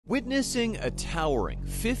Witnessing a towering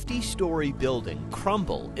 50-story building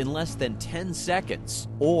crumble in less than 10 seconds,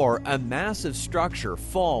 or a massive structure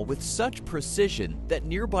fall with such precision that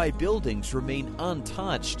nearby buildings remain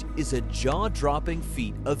untouched, is a jaw-dropping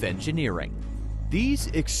feat of engineering. These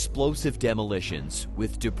explosive demolitions,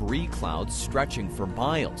 with debris clouds stretching for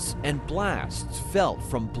miles and blasts felt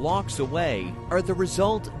from blocks away, are the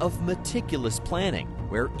result of meticulous planning,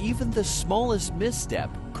 where even the smallest misstep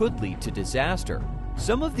could lead to disaster.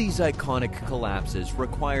 Some of these iconic collapses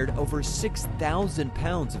required over 6,000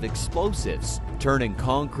 pounds of explosives, turning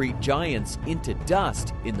concrete giants into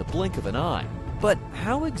dust in the blink of an eye. But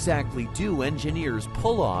how exactly do engineers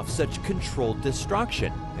pull off such controlled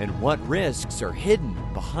destruction? And what risks are hidden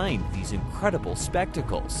behind these incredible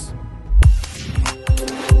spectacles?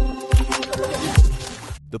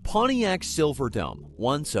 The Pontiac Silverdome,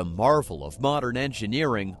 once a marvel of modern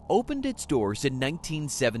engineering, opened its doors in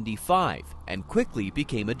 1975 and quickly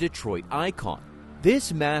became a Detroit icon.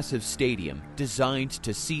 This massive stadium, designed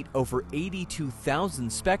to seat over 82,000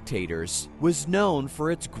 spectators, was known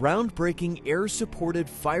for its groundbreaking air-supported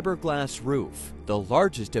fiberglass roof, the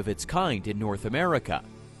largest of its kind in North America.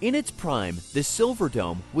 In its prime, the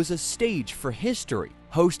Silverdome was a stage for history,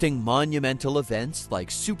 hosting monumental events like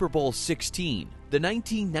Super Bowl XVI, the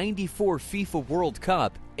 1994 FIFA World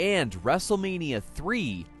Cup, and WrestleMania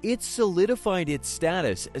 3. It solidified its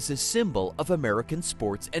status as a symbol of American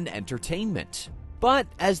sports and entertainment. But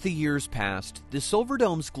as the years passed, the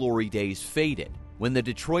Silverdome's glory days faded. When the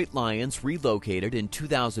Detroit Lions relocated in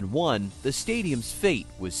 2001, the stadium's fate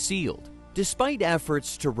was sealed. Despite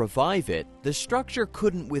efforts to revive it, the structure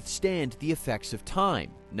couldn't withstand the effects of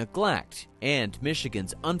time, neglect, and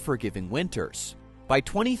Michigan's unforgiving winters. By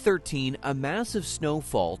 2013, a massive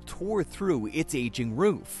snowfall tore through its aging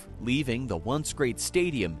roof, leaving the once great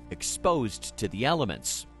stadium exposed to the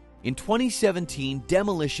elements. In 2017,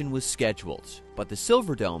 demolition was scheduled, but the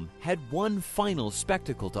Silverdome had one final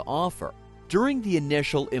spectacle to offer. During the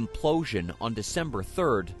initial implosion on December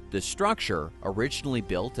 3rd, the structure, originally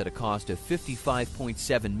built at a cost of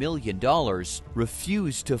 $55.7 million,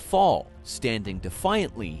 refused to fall, standing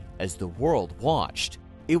defiantly as the world watched.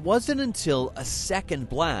 It wasn't until a second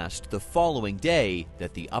blast the following day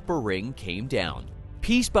that the upper ring came down.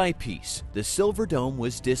 Piece by piece, the Silverdome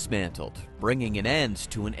was dismantled, bringing an end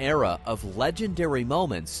to an era of legendary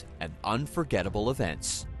moments and unforgettable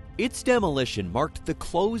events. Its demolition marked the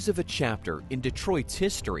close of a chapter in Detroit's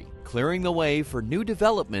history, clearing the way for new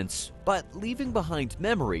developments, but leaving behind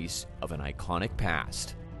memories of an iconic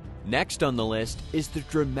past. Next on the list is the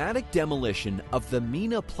dramatic demolition of the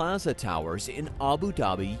Mina Plaza Towers in Abu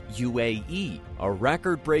Dhabi, UAE, a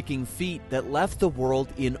record-breaking feat that left the world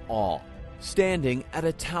in awe. Standing at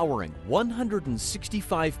a towering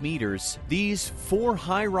 165 meters, these four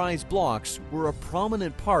high-rise blocks were a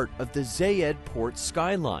prominent part of the Zayed Port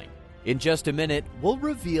skyline. In just a minute, we'll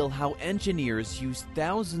reveal how engineers used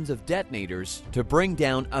thousands of detonators to bring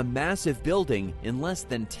down a massive building in less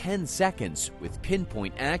than 10 seconds with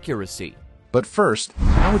pinpoint accuracy. But first,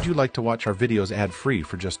 how would you like to watch our videos ad-free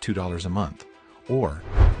for just $2 a month? Or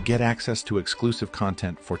get access to exclusive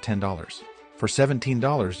content for $10? For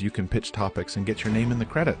 $17, you can pitch topics and get your name in the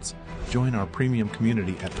credits. Join our premium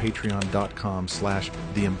community at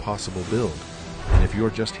patreon.com/theimpossiblebuild. And if you're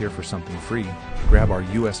just here for something free, grab our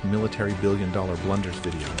US military billion-dollar blunders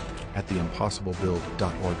video at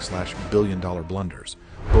theimpossiblebuild.org/billion-dollar-blunders.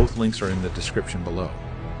 Both links are in the description below.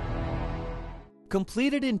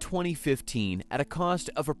 Completed in 2015 at a cost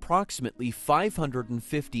of approximately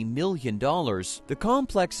 $550 million, the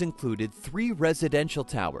complex included 3 residential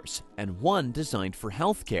towers and 1 designed for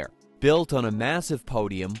healthcare. Built on a massive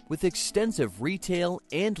podium with extensive retail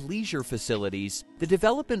and leisure facilities, the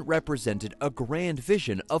development represented a grand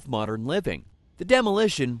vision of modern living. The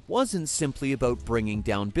demolition wasn't simply about bringing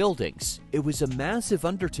down buildings. It was a massive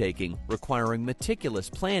undertaking requiring meticulous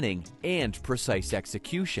planning and precise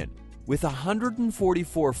execution. With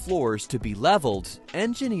 144 floors to be leveled,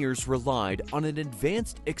 engineers relied on an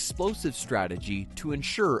advanced explosive strategy to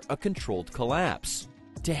ensure a controlled collapse.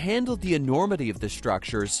 To handle the enormity of the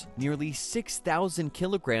structures, nearly 6,000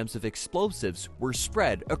 kilograms of explosives were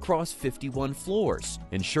spread across 51 floors,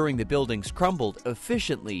 ensuring the buildings crumbled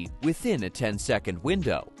efficiently within a 10-second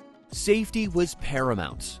window. Safety was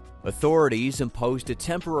paramount. Authorities imposed a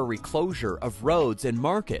temporary closure of roads and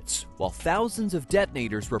markets, while thousands of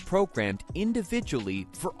detonators were programmed individually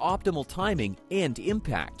for optimal timing and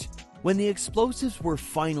impact. When the explosives were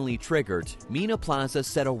finally triggered, Mina Plaza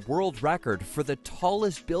set a world record for the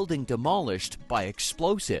tallest building demolished by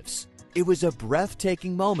explosives. It was a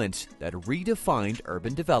breathtaking moment that redefined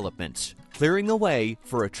urban development, clearing the way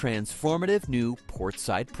for a transformative new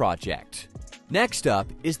portside project. Next up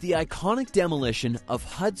is the iconic demolition of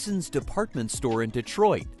Hudsons department store in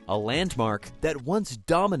Detroit, a landmark that once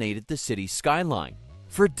dominated the city's skyline.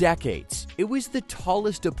 For decades, it was the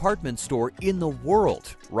tallest department store in the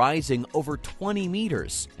world, rising over 20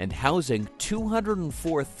 meters and housing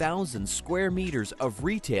 204,000 square meters of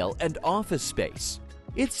retail and office space.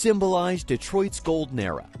 It symbolized Detroit's golden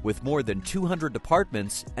era, with more than 200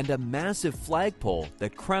 departments and a massive flagpole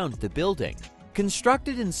that crowned the building.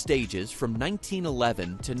 Constructed in stages from 1911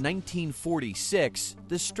 to 1946,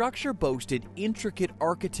 the structure boasted intricate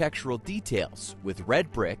architectural details with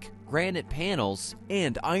red brick, granite panels,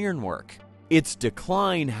 and ironwork. Its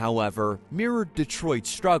decline, however, mirrored Detroit's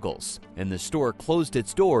struggles, and the store closed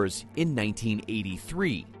its doors in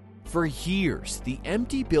 1983. For years, the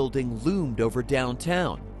empty building loomed over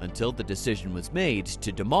downtown until the decision was made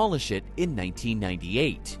to demolish it in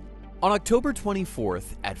 1998. On October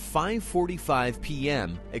 24th at 5:45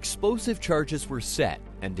 p.m., explosive charges were set,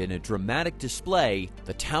 and in a dramatic display,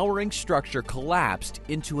 the towering structure collapsed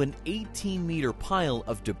into an 18-meter pile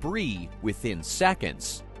of debris within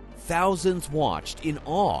seconds. Thousands watched in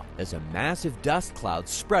awe as a massive dust cloud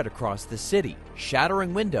spread across the city,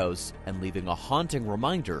 shattering windows and leaving a haunting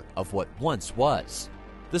reminder of what once was.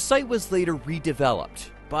 The site was later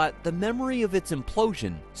redeveloped, but the memory of its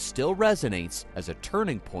implosion still resonates as a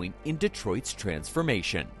turning point in Detroit's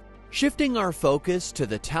transformation. Shifting our focus to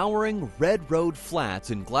the towering Red Road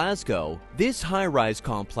Flats in Glasgow, this high-rise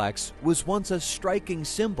complex was once a striking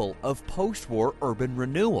symbol of post-war urban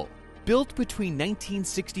renewal. Built between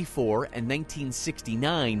 1964 and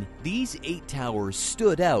 1969, these 8 towers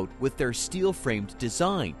stood out with their steel-framed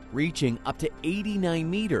design, reaching up to 89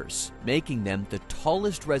 meters, making them the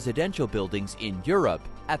tallest residential buildings in Europe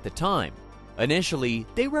at the time. Initially,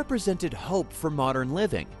 they represented hope for modern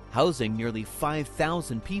living, housing nearly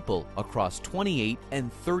 5,000 people across 28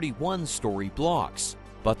 and 31-story blocks.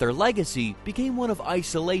 But their legacy became one of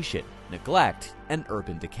isolation, neglect, and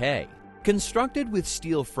urban decay. Constructed with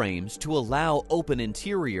steel frames to allow open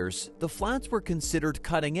interiors, the flats were considered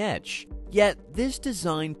cutting edge. Yet, this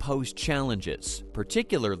design posed challenges,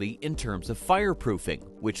 particularly in terms of fireproofing,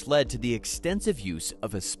 which led to the extensive use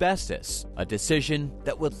of asbestos, a decision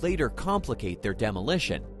that would later complicate their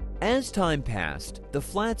demolition. As time passed, the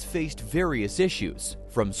flats faced various issues,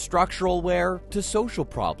 from structural wear to social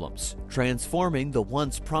problems, transforming the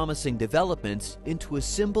once promising development into a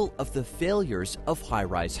symbol of the failures of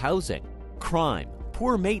high-rise housing. Crime,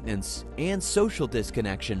 poor maintenance, and social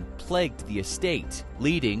disconnection plagued the estate,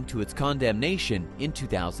 leading to its condemnation in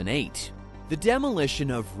 2008. The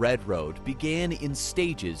demolition of Red Road began in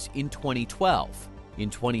stages in 2012. In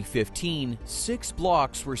 2015, 6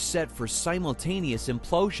 blocks were set for simultaneous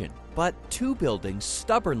implosion, but 2 buildings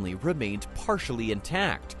stubbornly remained partially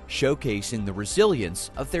intact, showcasing the resilience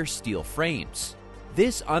of their steel frames.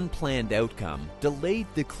 This unplanned outcome delayed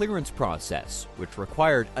the clearance process, which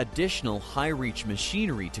required additional high-reach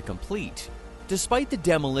machinery to complete. Despite the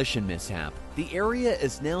demolition mishap, the area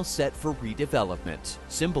is now set for redevelopment,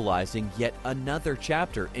 symbolizing yet another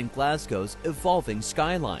chapter in Glasgow's evolving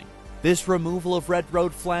skyline. This removal of Red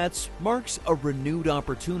Road Flats marks a renewed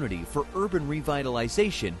opportunity for urban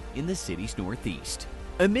revitalization in the city's northeast.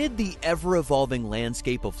 Amid the ever-evolving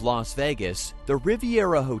landscape of Las Vegas, the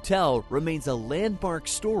Riviera Hotel remains a landmark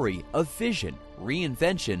story of vision,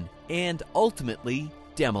 reinvention, and ultimately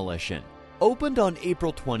demolition. Opened on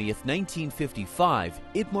April 20th, 1955,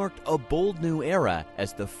 it marked a bold new era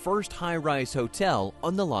as the first high-rise hotel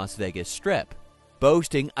on the Las Vegas Strip.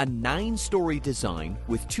 Boasting a 9-story design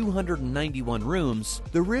with 291 rooms,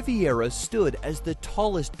 the Riviera stood as the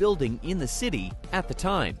tallest building in the city at the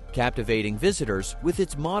time, captivating visitors with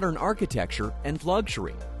its modern architecture and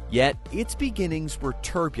luxury. Yet, its beginnings were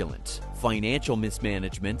turbulent. Financial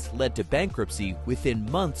mismanagement led to bankruptcy within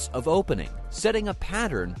months of opening, setting a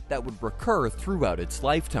pattern that would recur throughout its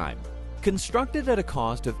lifetime. Constructed at a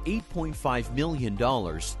cost of $8.5 million,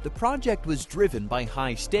 the project was driven by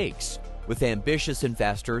high stakes. With ambitious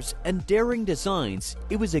investors and daring designs,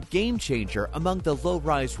 it was a game-changer among the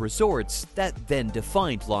low-rise resorts that then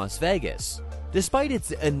defined Las Vegas. Despite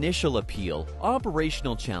its initial appeal,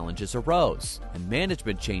 operational challenges arose, and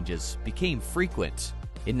management changes became frequent.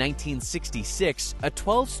 In 1966, a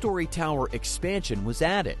 12-story tower expansion was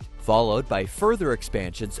added, followed by further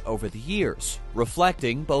expansions over the years,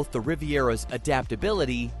 reflecting both the Riviera's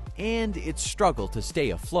adaptability and its struggle to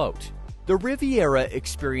stay afloat. The The Riviera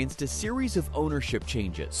experienced a series of ownership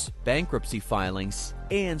changes, bankruptcy filings,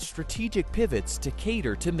 and strategic pivots to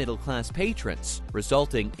cater to middle-class patrons,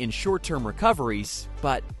 resulting in short-term recoveries,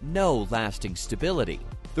 but no lasting stability.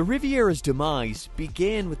 The Riviera's demise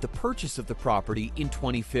began with the purchase of the property in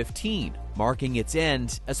 2015, marking its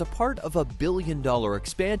end as a part of a billion-dollar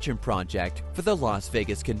expansion project for the Las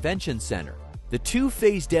Vegas Convention Center. The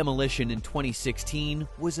two-phase demolition in 2016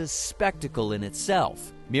 was a spectacle in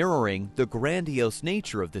itself, mirroring the grandiose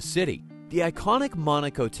nature of the city. The iconic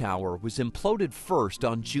Monaco Tower was imploded first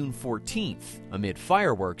on June 14th, amid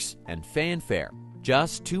fireworks and fanfare.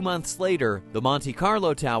 Just 2 months later, the Monte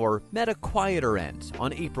Carlo Tower met a quieter end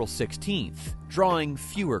on April 16th, drawing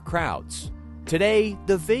fewer crowds. Today,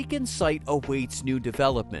 the vacant site awaits new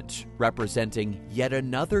development, representing yet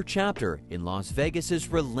another chapter in Las Vegas's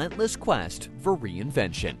relentless quest for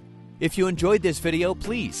reinvention. If you enjoyed this video,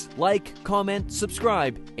 please like, comment,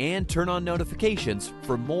 subscribe, and turn on notifications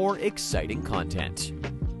for more exciting content.